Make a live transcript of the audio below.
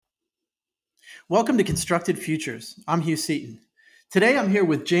Welcome to Constructed Futures. I'm Hugh Seaton. Today I'm here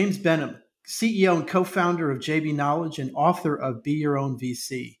with James Benham, CEO and co-founder of JB Knowledge and author of Be Your Own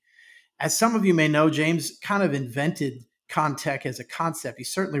VC. As some of you may know, James kind of invented Contech as a concept. He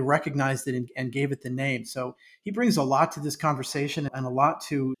certainly recognized it and gave it the name. So he brings a lot to this conversation and a lot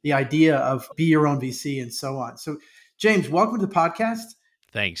to the idea of Be Your Own VC and so on. So James, welcome to the podcast.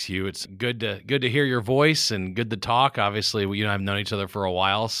 Thanks, Hugh. It's good to hear your voice and good to talk. Obviously, you and I have known each other for a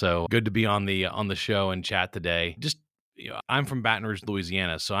while, so good to be on the show and chat today. I'm from Baton Rouge,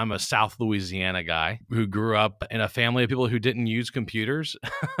 Louisiana, so I'm a South Louisiana guy who grew up in a family of people who didn't use computers.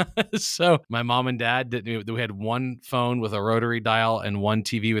 So my mom and dad didn't. We had one phone with a rotary dial and one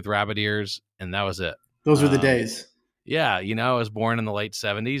TV with rabbit ears, and that was it. Those were the days. Yeah, I was born in the late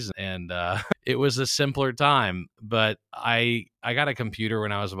 70s and it was a simpler time, but I got a computer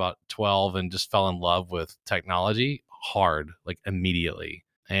when I was about 12 and just fell in love with technology hard, like immediately.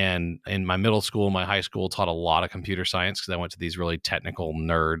 And in my middle school, my high school taught a lot of computer science because I went to these really technical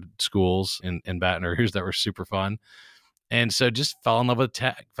nerd schools in Baton Rouge that were super fun. And so just fell in love with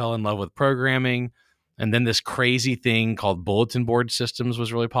tech, fell in love with programming. And then this crazy thing called bulletin board systems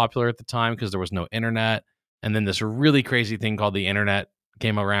was really popular at the time because there was no internet. And then this really crazy thing called the internet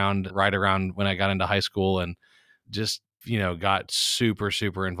came around right around when I got into high school and just, got super,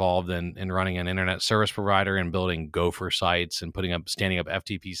 super involved in running an internet service provider and building Gopher sites and standing up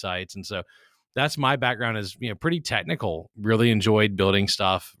FTP sites. And so that's my background is, pretty technical, really enjoyed building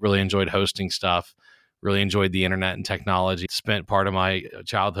stuff, really enjoyed hosting stuff, really enjoyed the internet and technology. Spent part of my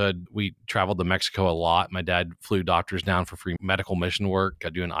childhood, we traveled to Mexico a lot. My dad flew doctors down for free medical mission work,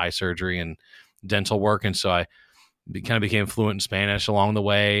 doing eye surgery and dental work. And so I kind of became fluent in Spanish along the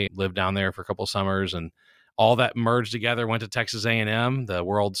way, lived down there for a couple of summers, and all that merged together. Went to Texas A&M, the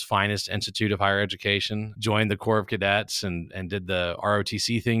world's finest institute of higher education, joined the Corps of Cadets and did the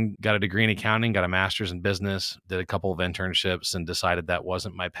ROTC thing, got a degree in accounting, got a master's in business, did a couple of internships and decided that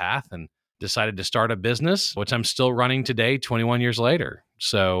wasn't my path and decided to start a business, which I'm still running today, 21 years later.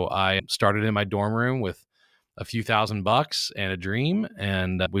 So I started in my dorm room with a few $1,000 and a dream.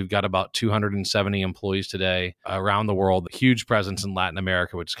 And we've got about 270 employees today around the world, huge presence in Latin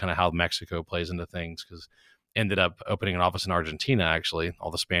America, which is kind of how Mexico plays into things because ended up opening an office in Argentina, actually.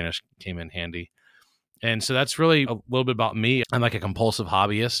 All the Spanish came in handy. And so that's really a little bit about me. I'm like a compulsive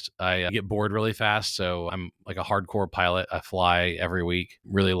hobbyist. I get bored really fast. So I'm like a hardcore pilot. I fly every week,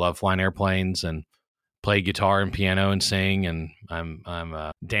 really love flying airplanes and play guitar and piano and sing, and I'm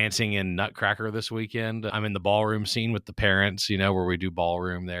dancing in Nutcracker this weekend. I'm in the ballroom scene with the parents, where we do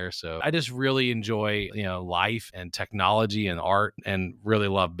ballroom there. So I just really enjoy, life and technology and art and really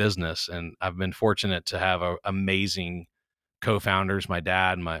love business. And I've been fortunate to have amazing co-founders, my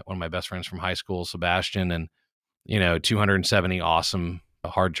dad, one of my best friends from high school, Sebastian, and 270 awesome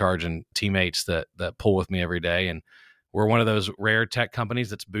hard charging teammates that pull with me every day. And we're one of those rare tech companies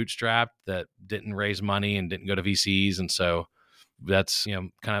that's bootstrapped, that didn't raise money and didn't go to VCs. And so that's,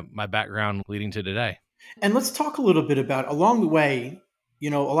 kind of my background leading to today. And let's talk a little bit about along the way, a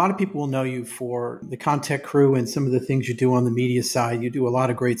lot of people will know you for the Contech Crew and some of the things you do on the media side. You do a lot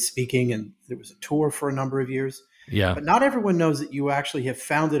of great speaking, and there was a tour for a number of years. Yeah. But not everyone knows that you actually have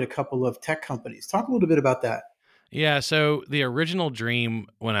founded a couple of tech companies. Talk a little bit about that. Yeah. So the original dream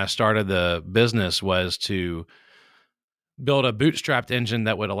when I started the business was to build a bootstrapped engine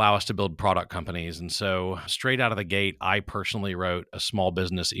that would allow us to build product companies. And so straight out of the gate, I personally wrote a small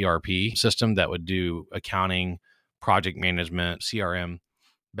business ERP system that would do accounting, project management, CRM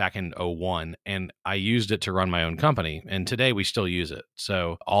back in '01. And I used it to run my own company. And today we still use it.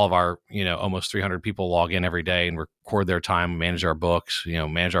 So all of our, almost 300 people log in every day and record their time, manage our books,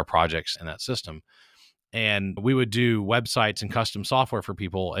 manage our projects in that system. And we would do websites and custom software for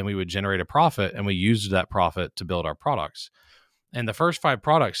people, and we would generate a profit, and we used that profit to build our products. And the first 5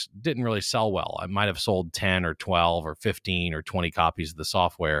 products didn't really sell well. I might have sold 10 or 12 or 15 or 20 copies of the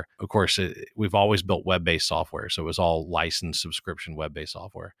software. Of course, we've always built web-based software, so it was all licensed subscription web-based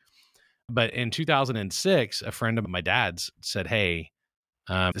software. But in 2006, a friend of my dad's said, "Hey,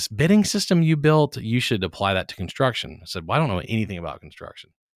 this bidding system you built, you should apply that to construction." I said, "Well, I don't know anything about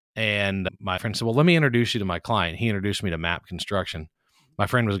construction." And my friend said, "Well, let me introduce you to my client." He introduced me to Map Construction. My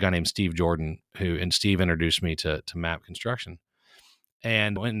friend was a guy named Steve Jordan, and Steve introduced me to Map Construction.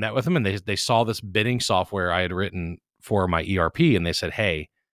 And went and met with him, and they saw this bidding software I had written for my ERP, and they said, "Hey,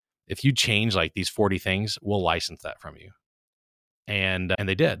 if you change like these 40 things, we'll license that from you." And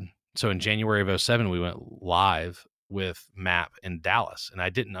they did. So in January of '07, we went live with Map in Dallas. And I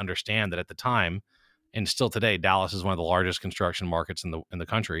didn't understand that at the time, and still today, Dallas is one of the largest construction markets in the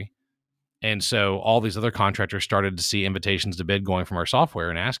country. And so all these other contractors started to see invitations to bid going from our software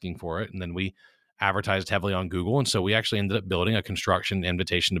and asking for it. And then we advertised heavily on Google. And so we actually ended up building a construction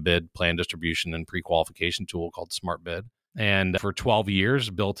invitation to bid, plan distribution, and pre-qualification tool called SmartBid. And for 12 years,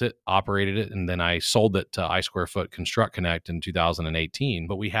 built it, operated it, and then I sold it to iSquareFoot Construct Connect in 2018.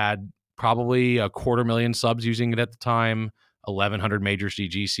 But we had probably 250,000 subs using it at the time, 1,100 major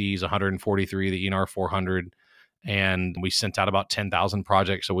CGCs, 143 of the ENR 400, and we sent out about 10,000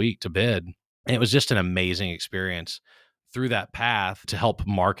 projects a week to bid. And it was just an amazing experience. Through that path to help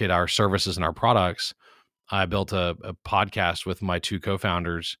market our services and our products, I built a podcast with my two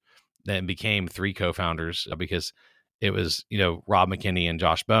co-founders that became three co-founders because it was, Rob McKinney and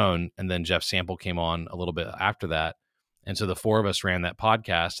Josh Bone, and then Jeff Sample came on a little bit after that. And so the four of us ran that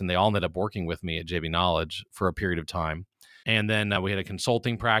podcast, and they all ended up working with me at JB Knowledge for a period of time. And then we had a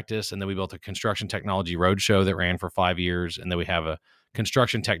consulting practice, and then we built a construction technology roadshow that ran for 5 years. And then we have a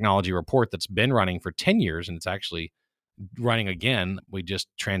construction technology report that's been running for 10 years, and it's actually running again. We just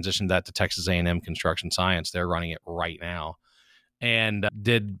transitioned that to Texas A&M Construction Science. They're running it right now, and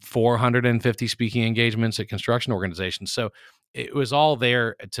did 450 speaking engagements at construction organizations. So it was all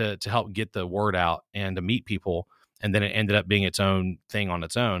there to help get the word out and to meet people. And then it ended up being its own thing on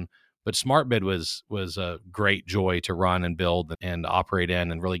its own. But SmartBid was a great joy to run and build and operate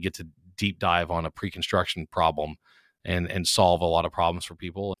in, and really get to deep dive on a pre-construction problem and solve a lot of problems for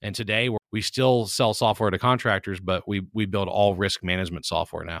people. And today we still sell software to contractors, but we build all risk management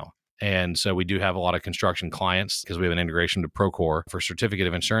software now. And so we do have a lot of construction clients because we have an integration to Procore for certificate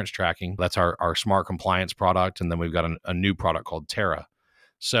of insurance tracking. That's our smart compliance product. And then we've got a new product called Terra.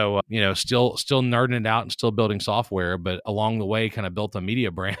 So, still nerding it out and still building software, but along the way kind of built a media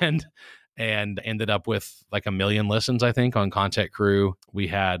brand and ended up with like 1 million listens, I think, on Content Crew. We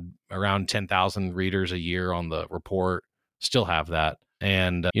had around 10,000 readers a year on the report, still have that.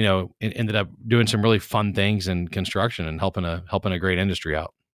 And, it ended up doing some really fun things in construction and helping a great industry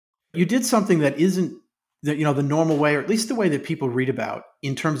out. You did something that isn't the normal way, or at least the way that people read about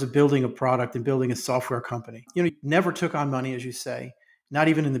in terms of building a product and building a software company. You never took on money, as you say, not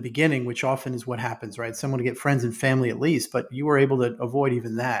even in the beginning, which often is what happens, right? Someone to get friends and family at least, but you were able to avoid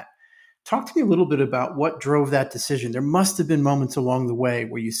even that. Talk to me a little bit about what drove that decision. There must have been moments along the way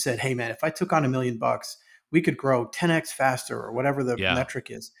where you said, hey man, if I took on $1 million, we could grow 10x faster or whatever the metric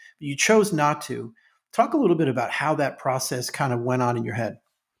is. But you chose not to. Talk a little bit about how that process kind of went on in your head.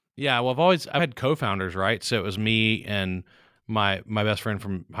 Yeah, well, I've had co-founders, right? So it was me and my best friend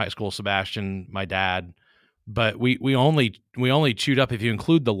from high school, Sebastian, my dad. But we only chewed up, if you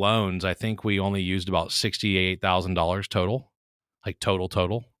include the loans, I think we only used about $68,000 total, like total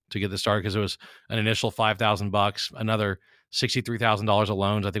to get this started, because it was an initial $5,000, another $63,000 of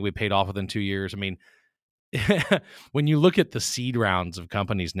loans. I think we paid off within 2 years. I mean, when you look at the seed rounds of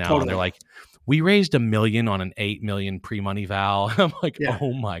companies now, and they're like, we raised $1 million on an $8 million pre-money val. I'm like,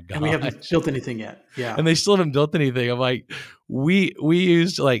 oh my God. And we haven't built anything yet. Yeah. And they still haven't built anything. I'm like, we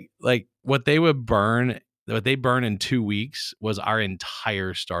used like what they burn in 2 weeks was our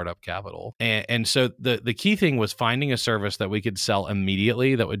entire startup capital. And so the key thing was finding a service that we could sell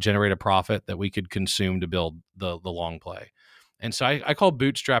immediately that would generate a profit that we could consume to build the long play. And so I call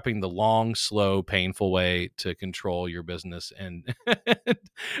bootstrapping the long, slow, painful way to control your business and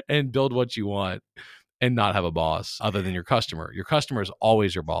and build what you want and not have a boss other than your customer. Your customer is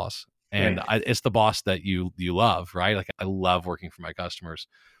always your boss. And right. It's the boss that you love, right? Like, I love working for my customers,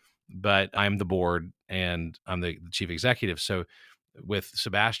 but I'm the board and I'm the chief executive. So with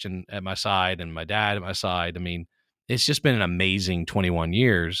Sebastian at my side and my dad at my side, I mean, it's just been an amazing 21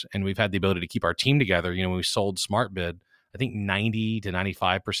 years. And we've had the ability to keep our team together. When we sold SmartBid, I think 90 to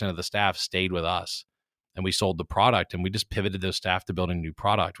 95% of the staff stayed with us, and we sold the product, and we just pivoted those staff to building a new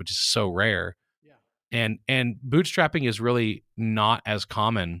product, which is so rare. Yeah. And bootstrapping is really not as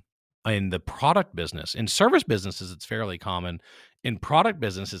common in the product business. In service businesses, it's fairly common. In product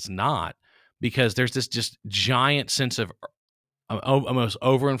business, it's not, because there's this just giant sense of almost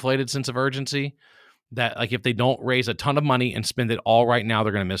overinflated sense of urgency that, like, if they don't raise a ton of money and spend it all right now,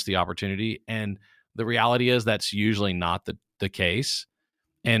 they're going to miss the opportunity. And the reality is that's usually not the case.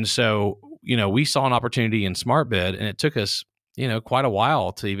 And so, we saw an opportunity in SmartBid, and it took us, quite a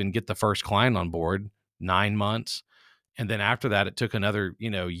while to even get the first client on board, 9 months. And then after that, it took another,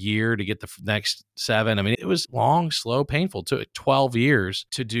 year to get the next 7. I mean, it was long, slow, painful. It took 12 years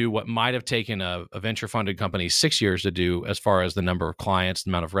to do what might have taken a venture funded company 6 years to do, as far as the number of clients,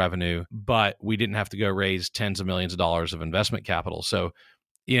 the amount of revenue, but we didn't have to go raise tens of millions of dollars of investment capital. So,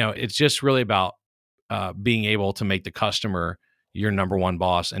 it's just really about being able to make the customer your number one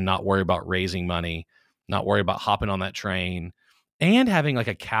boss and not worry about raising money, not worry about hopping on that train, and having like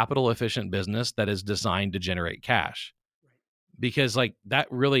a capital efficient business that is designed to generate cash. Because like that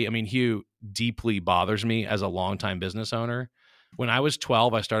really, I mean, Hugh, deeply bothers me as a longtime business owner. When I was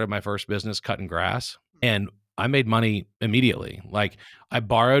 12, I started my first business cutting grass, and I made money immediately. Like I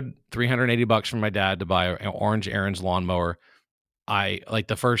borrowed $380 from my dad to buy an Orange Aaron's lawnmower. I like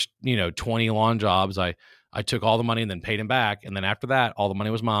the first, 20 lawn jobs, I took all the money and then paid him back. And then after that, all the money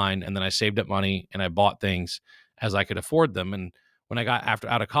was mine. And then I saved up money and I bought things as I could afford them. And when I got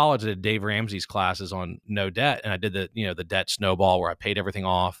out of college, I did Dave Ramsey's classes on no debt. And I did the debt snowball where I paid everything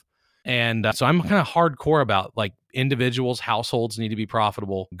off. And so I'm kind of hardcore about like individuals, households need to be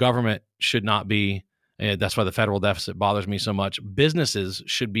profitable. Government should not be. That's why the federal deficit bothers me so much. Businesses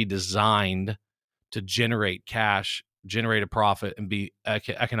should be designed to generate cash, generate a profit, and be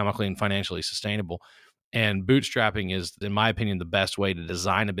economically and financially sustainable. And bootstrapping is, in my opinion, the best way to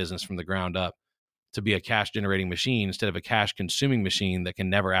design a business from the ground up to be a cash generating machine instead of a cash consuming machine that can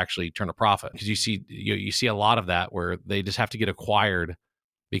never actually turn a profit. Because you see a lot of that where they just have to get acquired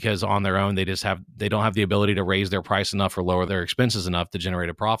because on their own they don't have the ability to raise their price enough or lower their expenses enough to generate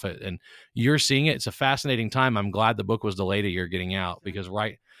a profit. And you're seeing it. It's a fascinating time. I'm glad the book was delayed a year getting out because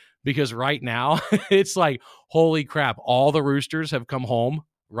right now it's like, holy crap, all the roosters have come home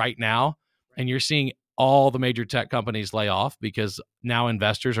right now, and you're seeing all the major tech companies lay off because now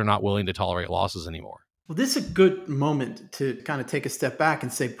investors are not willing to tolerate losses anymore. Well, this is a good moment to kind of take a step back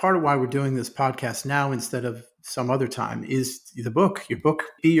and say part of why we're doing this podcast now instead of some other time is your book,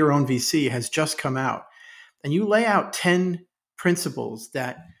 Be Your Own VC, has just come out. And you lay out 10 principles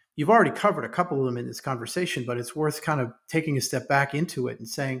that you've already covered a couple of them in this conversation, but it's worth kind of taking a step back into it and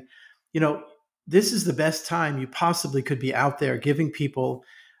saying, this is the best time you possibly could be out there giving people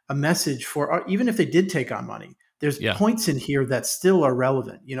a message for, even if they did take on money, there's points in here that still are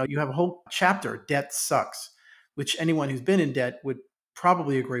relevant. You have a whole chapter, debt sucks, which anyone who's been in debt would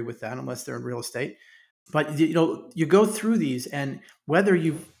probably agree with that unless they're in real estate. But, you go through these, and whether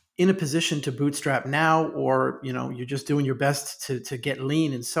you're in a position to bootstrap now or, you're just doing your best to get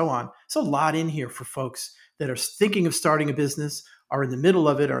lean and so on. There's a lot in here for folks that are thinking of starting a business, are in the middle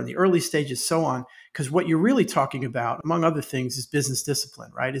of it, or in the early stages, so on. Because what you're really talking about, among other things, is business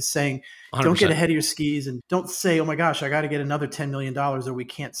discipline, right? It's saying, 100%. Don't get ahead of your skis and don't say, oh my gosh, I got to get another $10 million or we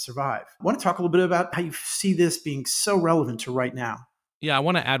can't survive. I want to talk a little bit about how you see this being so relevant to right now. Yeah, I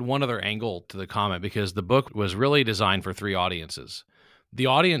want to add one other angle to the comment because the book was really designed for three audiences. The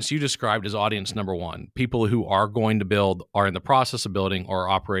audience you described is audience number one, people who are going to build, are in the process of building, or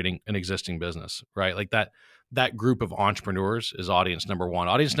operating an existing business, right? Like that group of entrepreneurs is audience number one.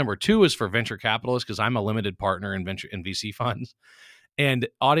 Audience number two is for venture capitalists because I'm a limited partner in VC funds. And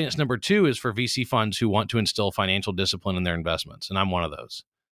audience number two is for VC funds who want to instill financial discipline in their investments. And I'm one of those.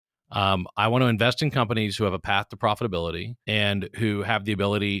 I want to invest in companies who have a path to profitability and who have the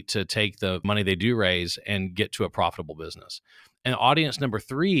ability to take the money they do raise and get to a profitable business. And audience number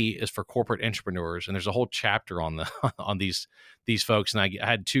three is for corporate entrepreneurs. And there's a whole chapter on on these folks. And I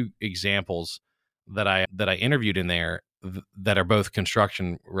had two examples that I interviewed in there that are both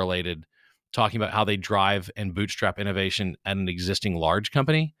construction related, talking about how they drive and bootstrap innovation at an existing large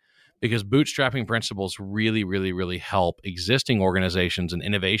company, because bootstrapping principles really, really, really help existing organizations and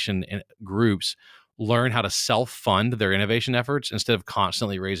innovation groups learn how to self-fund their innovation efforts instead of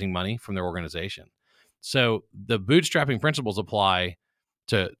constantly raising money from their organization. So the bootstrapping principles apply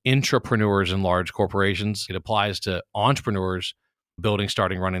to intrapreneurs in large corporations. It applies to entrepreneurs building,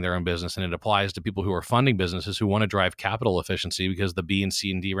 starting, running their own business. And it applies to people who are funding businesses who want to drive capital efficiency because the B and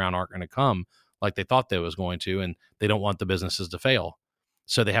C and D round aren't going to come like they thought they was going to, and they don't want the businesses to fail.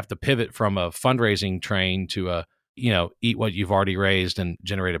 So they have to pivot from a fundraising train to eat what you've already raised and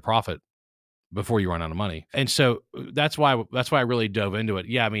generate a profit before you run out of money. And so that's why I really dove into it.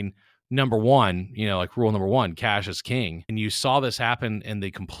 Yeah, I mean, number one, like rule number one, cash is king. And you saw this happen in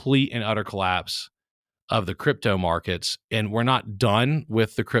the complete and utter collapse of the crypto markets. And we're not done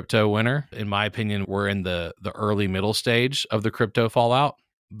with the crypto winter. In my opinion, we're in the early middle stage of the crypto fallout.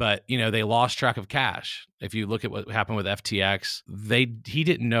 But, they lost track of cash. If you look at what happened with FTX, he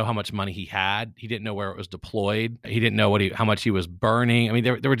didn't know how much money he had. He didn't know where it was deployed. He didn't know how much he was burning. I mean,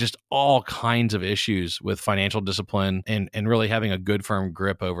 there were just all kinds of issues with financial discipline and really having a good firm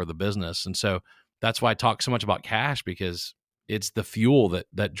grip over the business. And so that's why I talk so much about cash, because it's the fuel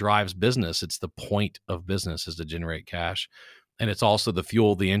that drives business. It's the point of business is to generate cash. And it's also the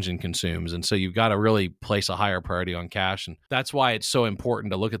fuel the engine consumes. And so you've got to really place a higher priority on cash. And that's why it's so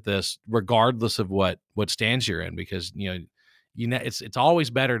important to look at this regardless of what stance you're in, because it's always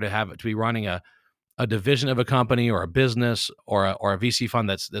better to be running a division of a company or a business or a VC fund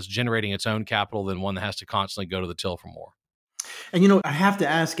that's generating its own capital than one that has to constantly go to the till for more. And I have to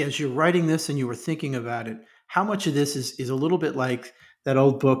ask, as you're writing this and you were thinking about it, how much of this is a little bit like that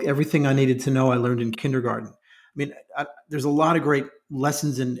old book, Everything I Needed to Know I Learned in Kindergarten? I mean, there's a lot of great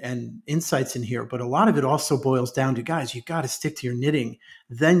lessons and insights in here, but a lot of it also boils down to, guys, you got to stick to your knitting.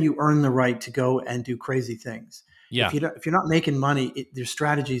 Then you earn the right to go and do crazy things. Yeah. If you're not making money, your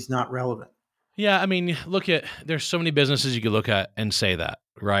strategy is not relevant. Yeah, I mean, there's so many businesses you could look at and say that,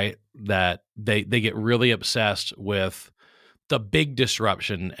 right? That they get really obsessed with the big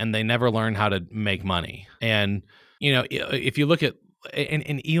disruption and they never learn how to make money. And, if you look at,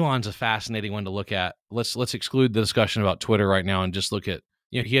 and Elon's a fascinating one to look at. Let's exclude the discussion about Twitter right now and just look at,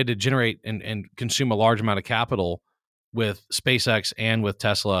 he had to generate and consume a large amount of capital with SpaceX and with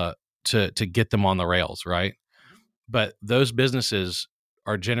Tesla to get them on the rails, right? But those businesses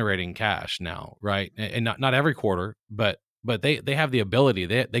are generating cash now, right? And not every quarter, but they have the ability.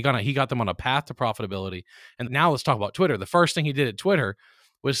 He got them on a path to profitability. And now let's talk about Twitter. The first thing he did at Twitter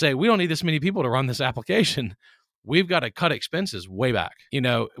was say, we don't need this many people to run this application. We've got to cut expenses way back.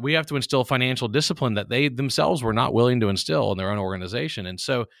 We have to instill financial discipline that they themselves were not willing to instill in their own organization. And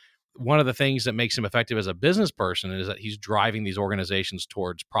so one of the things that makes him effective as a business person is that he's driving these organizations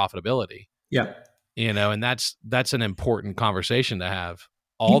towards profitability. Yeah. And that's an important conversation to have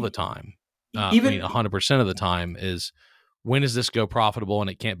all the time. Even 100% of the time is, when does this go profitable and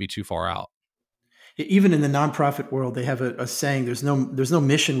it can't be too far out? Even in the nonprofit world, they have a saying, there's no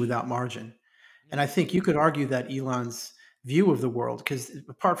mission without margin. And I think you could argue that Elon's view of the world, because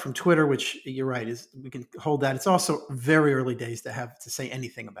apart from Twitter, which you're right, is we can hold that, it's also very early days to have to say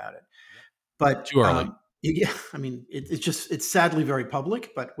anything about it. But too early. Yeah, I mean, it's sadly very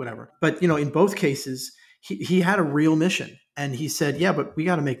public, but whatever. But in both cases, he had a real mission, and he said, "Yeah, but we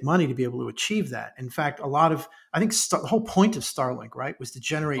got to make money to be able to achieve that." In fact, I think the whole point of Starlink, right, was to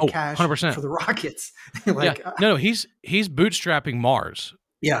generate cash 100%. for the rockets. No, he's bootstrapping Mars.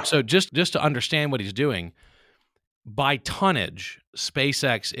 Yeah. So just to understand what he's doing, by tonnage,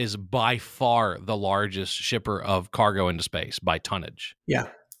 SpaceX is by far the largest shipper of cargo into space by tonnage. Yeah.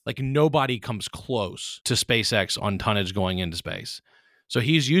 Like nobody comes close to SpaceX on tonnage going into space. So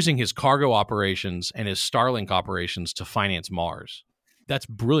he's using his cargo operations and his Starlink operations to finance Mars. That's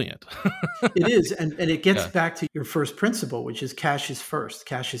brilliant. It is. And it gets back to your first principle, which is cash is first,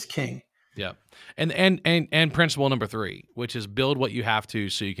 cash is king. Yeah. And principle number 3, which is build what you have to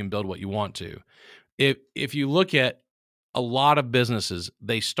so you can build what you want to. If you look at a lot of businesses,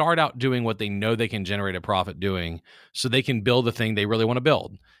 they start out doing what they know they can generate a profit doing so they can build the thing they really want to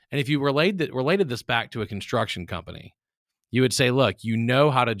build. And if you related this back to a construction company, you would say, look, you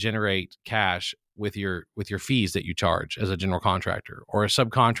know how to generate cash with your fees that you charge as a general contractor or a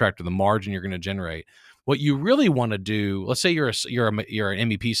subcontractor, the margin you're going to generate. What you really want to do, let's say you're an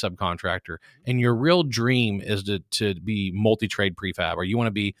MEP subcontractor and your real dream is to be multi-trade prefab, or you want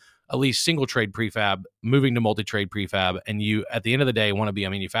to be at least single trade prefab, moving to multi-trade prefab, and you at the end of the day want to be a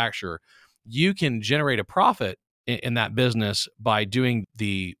manufacturer. You can generate a profit in that business by doing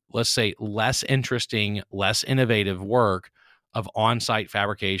the, let's say, less interesting, less innovative work of on-site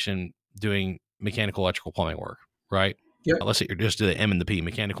fabrication, doing mechanical, electrical, plumbing work, right? Yeah. Let's say you're just doing the M and the P,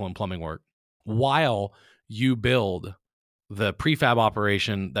 mechanical and plumbing work, while you build the prefab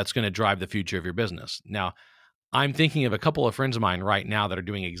operation that's going to drive the future of your business. Now, I'm thinking of a couple of friends of mine right now that are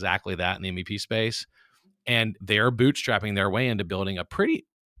doing exactly that in the MEP space, and they're bootstrapping their way into building a pretty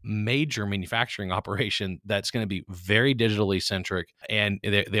major manufacturing operation that's going to be very digitally centric, and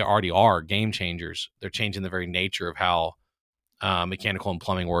they already are game changers. They're changing the very nature of how mechanical and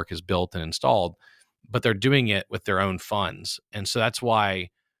plumbing work is built and installed, but they're doing it with their own funds. And so that's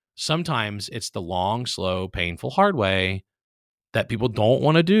why sometimes it's the long, slow, painful, hard way that people don't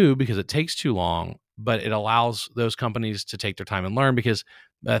want to do because it takes too long, but it allows those companies to take their time and learn, because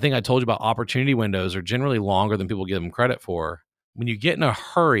I think I told you about opportunity windows are generally longer than people give them credit for. When you get in a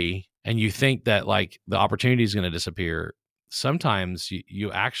hurry and you think that like the opportunity is going to disappear, sometimes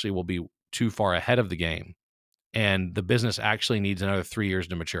you actually will be too far ahead of the game, and the business actually needs another 3 years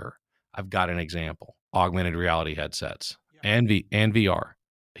to mature. I've got an example: augmented reality headsets and VR.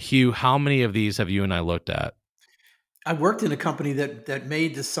 Hugh, how many of these have you and I looked at? I worked in a company that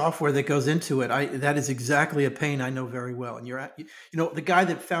made the software that goes into it. That is exactly a pain I know very well. And the guy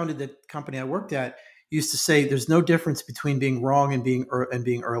that founded the company I worked at used to say, "There's no difference between being wrong and being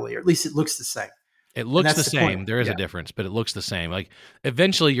early, or at least it looks the same." It looks the same. There is a difference, but it looks the same. Like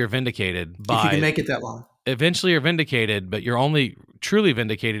eventually you're vindicated by, if you can make it that long. Eventually you're vindicated, but you're only truly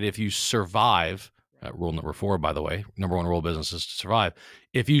vindicated if you survive. Rule number 4, by the way, number 1 rule of business is to survive.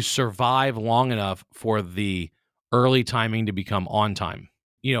 If you survive long enough for the early timing to become on time.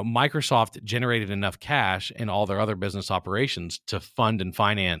 Microsoft generated enough cash in all their other business operations to fund and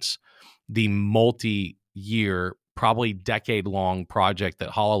finance the multi-year, probably decade-long project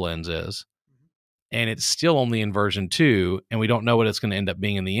that HoloLens is. And it's still only in version 2, and we don't know what it's going to end up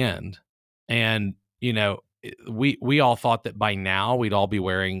being in the end. And, we all thought that by now we'd all be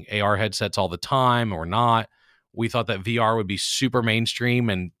wearing AR headsets all the time, or not. We thought that VR would be super mainstream,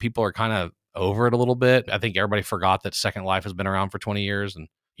 and people are kind of over it a little bit. I think everybody forgot that Second Life has been around for 20 years, and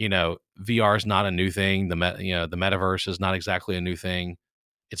VR is not a new thing. The metaverse is not exactly a new thing.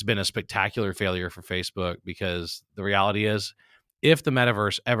 It's been a spectacular failure for Facebook, because the reality is, if the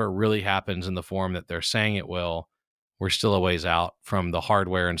metaverse ever really happens in the form that they're saying it will, we're still a ways out from the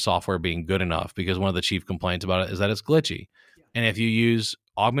hardware and software being good enough, because one of the chief complaints about it is that it's glitchy. Yeah. And if you use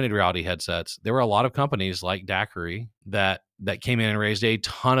augmented reality headsets, there were a lot of companies like Daiquiri that came in and raised a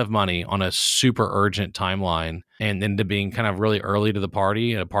ton of money on a super urgent timeline, and ended up being kind of really early to the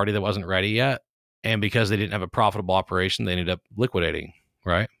party, and a party that wasn't ready yet. And because they didn't have a profitable operation, they ended up liquidating,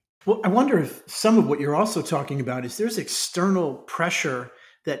 right? Well, I wonder if some of what you're also talking about is there's external pressure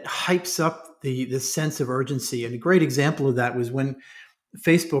that hypes up the sense of urgency. And a great example of that was when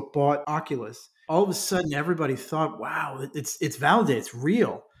Facebook bought Oculus. All of a sudden, everybody thought, wow, it's validated, it's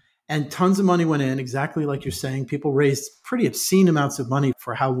real. And tons of money went in, exactly like you're saying. People raised pretty obscene amounts of money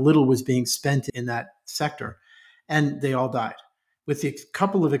for how little was being spent in that sector. And they all died, with a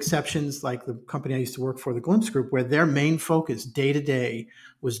couple of exceptions, like the company I used to work for, the Glimpse Group, where their main focus day to day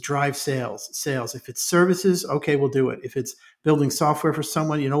was drive sales. If it's services, okay, we'll do it. If it's building software for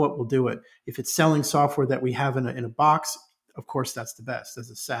someone, you know what, we'll do it. If it's selling software that we have in a box, of course, that's the best as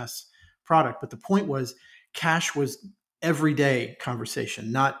a SaaS product. But the point was, cash was everyday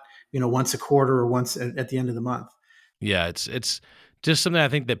conversation, not once a quarter or once at the end of the month. Yeah, it's just something I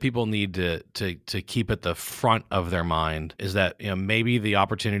think that people need to keep at the front of their mind, is that maybe the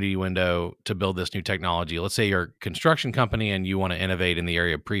opportunity window to build this new technology. Let's say you're a construction company and you want to innovate in the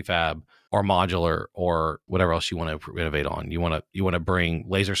area of prefab or modular or whatever else you want to innovate on. You want to bring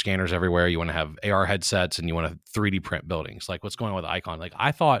laser scanners everywhere. You want to have AR headsets, and you want to 3D print buildings. Like what's going on with Icon? Like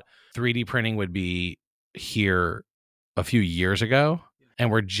I thought 3D printing would be here a few years ago. And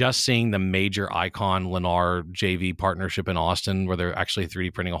we're just seeing the major Icon Lennar JV partnership in Austin, where they're actually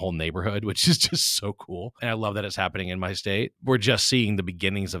 3D printing a whole neighborhood, which is just so cool. And I love that it's happening in my state. We're just seeing the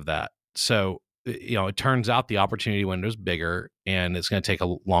beginnings of that. So, it turns out the opportunity window is bigger, and it's going to take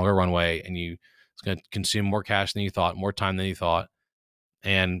a longer runway, and it's going to consume more cash than you thought, more time than you thought.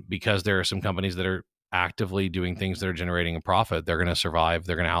 And because there are some companies that are actively doing things that are generating a profit, they're going to survive.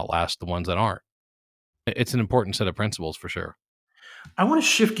 They're going to outlast the ones that aren't. It's an important set of principles for sure. I want to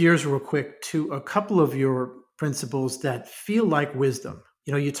shift gears real quick to a couple of your principles that feel like wisdom.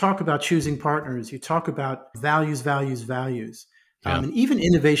 You talk about choosing partners, you talk about values. Yeah. And even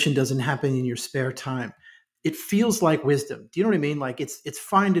innovation doesn't happen in your spare time. It feels like wisdom. Do you know what I mean? Like it's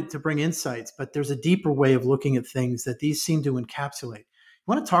fine to bring insights, but there's a deeper way of looking at things that these seem to encapsulate. You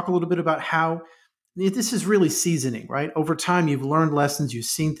want to talk a little bit about how this is really seasoning, right? Over time, you've learned lessons, you've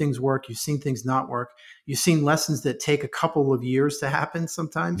seen things work, you've seen things not work. You've seen lessons that take a couple of years to happen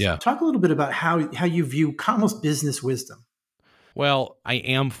sometimes. Yeah. Talk a little bit about how you view almost business wisdom. Well, I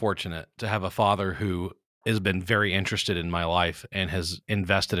am fortunate to have a father who has been very interested in my life and has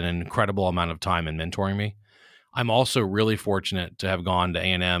invested an incredible amount of time in mentoring me. I'm also really fortunate to have gone to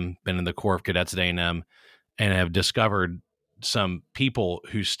A&M, been in the Corps of Cadets at A&M, and have discovered some people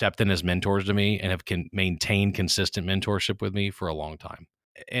who stepped in as mentors to me and have maintained consistent mentorship with me for a long time.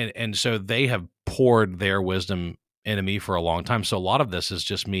 And so they have poured their wisdom into me for a long time. So a lot of this is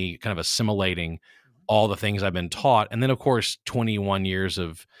just me kind of assimilating all the things I've been taught. And then, of course, 21 years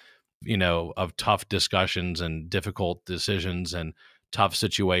of tough discussions and difficult decisions and tough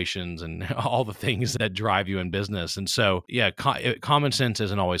situations and all the things that drive you in business. And so, yeah, common sense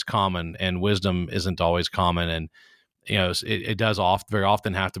isn't always common, and wisdom isn't always common. And, it does very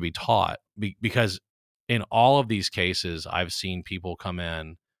often have to be taught, because in all of these cases, I've seen people come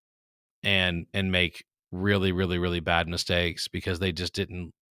in and make really, really, really bad mistakes because they just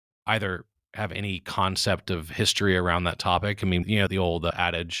didn't either have any concept of history around that topic. I mean, the old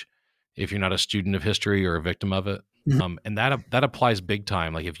adage, if you're not a student of history, you're a victim of it. Mm-hmm. And that applies big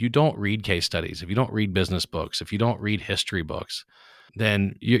time. Like if you don't read case studies, if you don't read business books, if you don't read history books,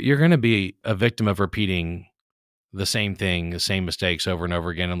 then you're going to be a victim of repeating the same thing, the same mistakes over and over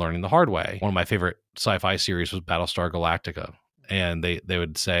again, and learning the hard way. One of my favorite sci-fi series was Battlestar Galactica. And they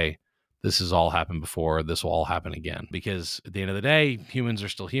would say, this has all happened before, this will all happen again. Because at the end of the day, humans are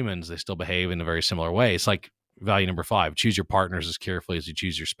still humans. They still behave in a very similar way. It's like value number 5, choose your partners as carefully as you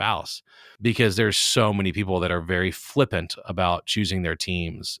choose your spouse, because there's so many people that are very flippant about choosing their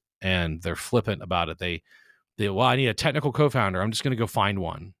teams, and they're flippant about it. Well, I need a technical co-founder. I'm just going to go find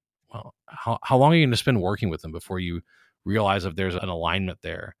one. Well, how long are you going to spend working with them before you realize if there's an alignment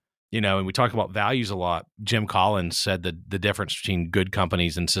there? And we talk about values a lot. Jim Collins said that the difference between good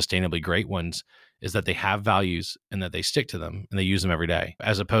companies and sustainably great ones is that they have values and that they stick to them and they use them every day,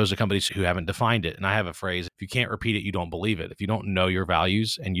 as opposed to companies who haven't defined it. And I have a phrase: if you can't repeat it, you don't believe it. If you don't know your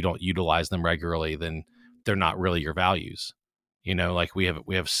values and you don't utilize them regularly, then they're not really your values. Like we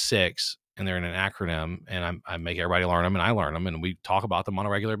have 6, and they're in an acronym, and I make everybody learn them, and I learn them, and we talk about them on a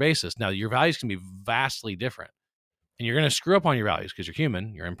regular basis. Now, your values can be vastly different, and you're going to screw up on your values because you're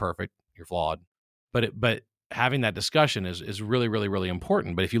human, you're imperfect, you're flawed. But having that discussion is really, really, really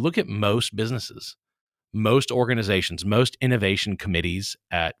important. But if you look at most businesses, most organizations, most innovation committees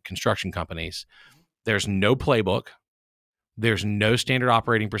at construction companies, there's no playbook. There's no standard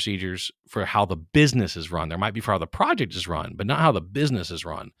operating procedures for how the business is run. There might be for how the project is run, but not how the business is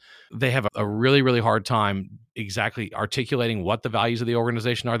run. They have a really, really hard time exactly articulating what the values of the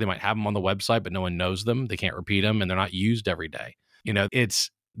organization are. They might have them on the website, but no one knows them. They can't repeat them, and they're not used every day.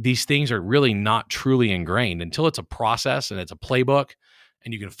 These things are really not truly ingrained until it's a process and it's a playbook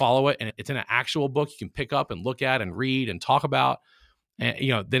and you can follow it, and it's in an actual book you can pick up and look at and read and talk about.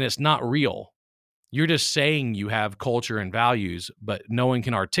 And, then it's not real. You're just saying you have culture and values, but no one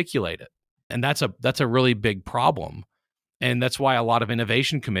can articulate it. And that's a really big problem. And that's why a lot of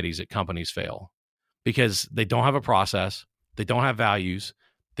innovation committees at companies fail, because they don't have a process. They don't have values.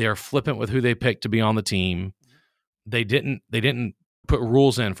 They are flippant with who they pick to be on the team. They didn't put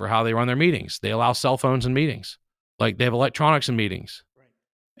rules in for how they run their meetings. They allow cell phones in meetings. Like, they have electronics in meetings. Right.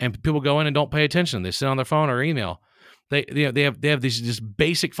 And people go in and don't pay attention. They sit on their phone or email. They have these just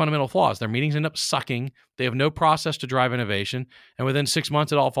basic fundamental flaws. Their meetings end up sucking. They have no process to drive innovation, and within 6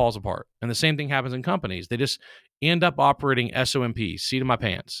 months, it all falls apart. And the same thing happens in companies. They just end up operating SOMP, seat of my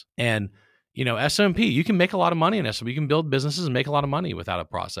pants. And SOMP, you can make a lot of money in SOMP. You can build businesses and make a lot of money without a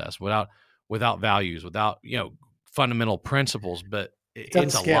process, without values, without fundamental principles. But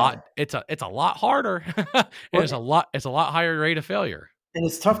it's a lot. It's a lot harder, and it's a lot higher rate of failure. And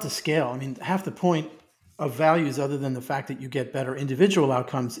it's tough to scale. I mean, half the point of values, other than the fact that you get better individual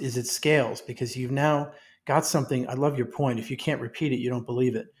outcomes, is it scales, because you've now got something. I love your point. If you can't repeat it, you don't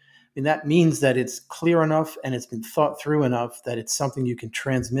believe it. I mean, that means that it's clear enough and it's been thought through enough that it's something you can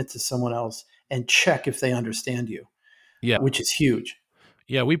transmit to someone else and check if they understand you. Yeah, which is huge.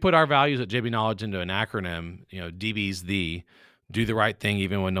 Yeah, we put our values at JB Knowledge into an acronym. DB's the: do the right thing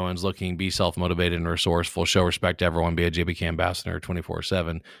even when no one's looking, be self-motivated and resourceful, show respect to everyone, be a JBK ambassador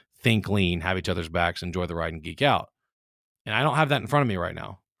 24/7, think lean, have each other's backs, enjoy the ride, and geek out. And I don't have that in front of me right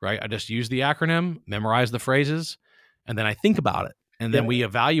now, right? I just use the acronym, memorize the phrases, and then I think about it. And then we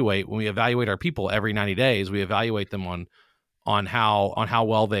evaluate. When we evaluate our people every 90 days, we evaluate them on how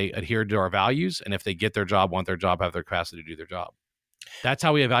well they adhere to our values, and if they get their job, want their job, have their capacity to do their job. That's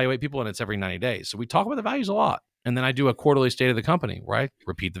how we evaluate people, and it's every 90 days. So we talk about the values a lot. And then I do a quarterly state of the company where I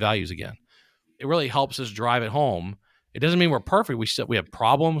repeat the values again. It really helps us drive it home. It doesn't mean we're perfect. We have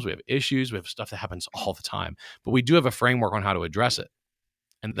problems, we have issues, we have stuff that happens all the time, but we do have a framework on how to address it.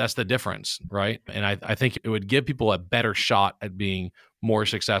 And that's the difference, right? And I think it would give people a better shot at being more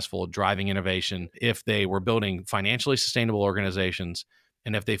successful, driving innovation, if they were building financially sustainable organizations,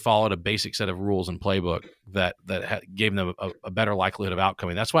 and if they followed a basic set of rules and playbook that gave them a better likelihood of outcome.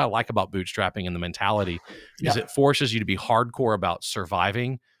 And that's what I like about bootstrapping and the mentality is it forces you to be hardcore about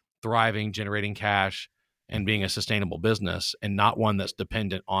surviving, thriving, generating cash, and being a sustainable business, and not one that's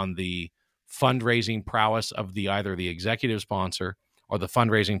dependent on the fundraising prowess of either the executive sponsor or the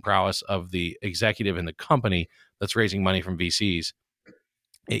fundraising prowess of the executive in the company that's raising money from VCs.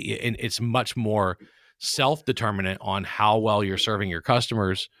 It's much more self-determinant on how well you're serving your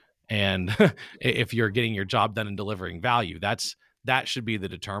customers, and if you're getting your job done and delivering value. That should be the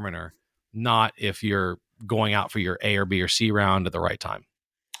determiner, not if you're going out for your A or B or C round at the right time.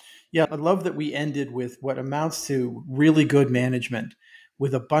 Yeah, I love that we ended with what amounts to really good management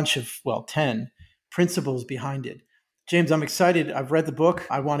with a bunch of, 10 principles behind it. James, I'm excited. I've read the book.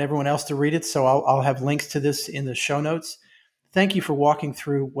 I want everyone else to read it, so I'll have links to this in the show notes. Thank you for walking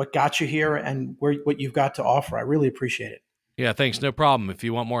through what got you here and what you've got to offer. I really appreciate it. Yeah, thanks. No problem. If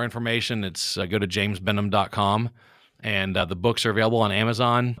you want more information, it's go to jamesbenham.com. And the books are available on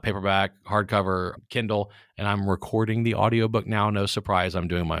Amazon, paperback, hardcover, Kindle. And I'm recording the audiobook now. No surprise, I'm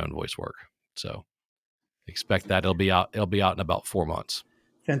doing my own voice work. So expect that it'll be out in about 4 months.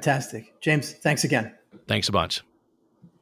 Fantastic. James, thanks again. Thanks a bunch.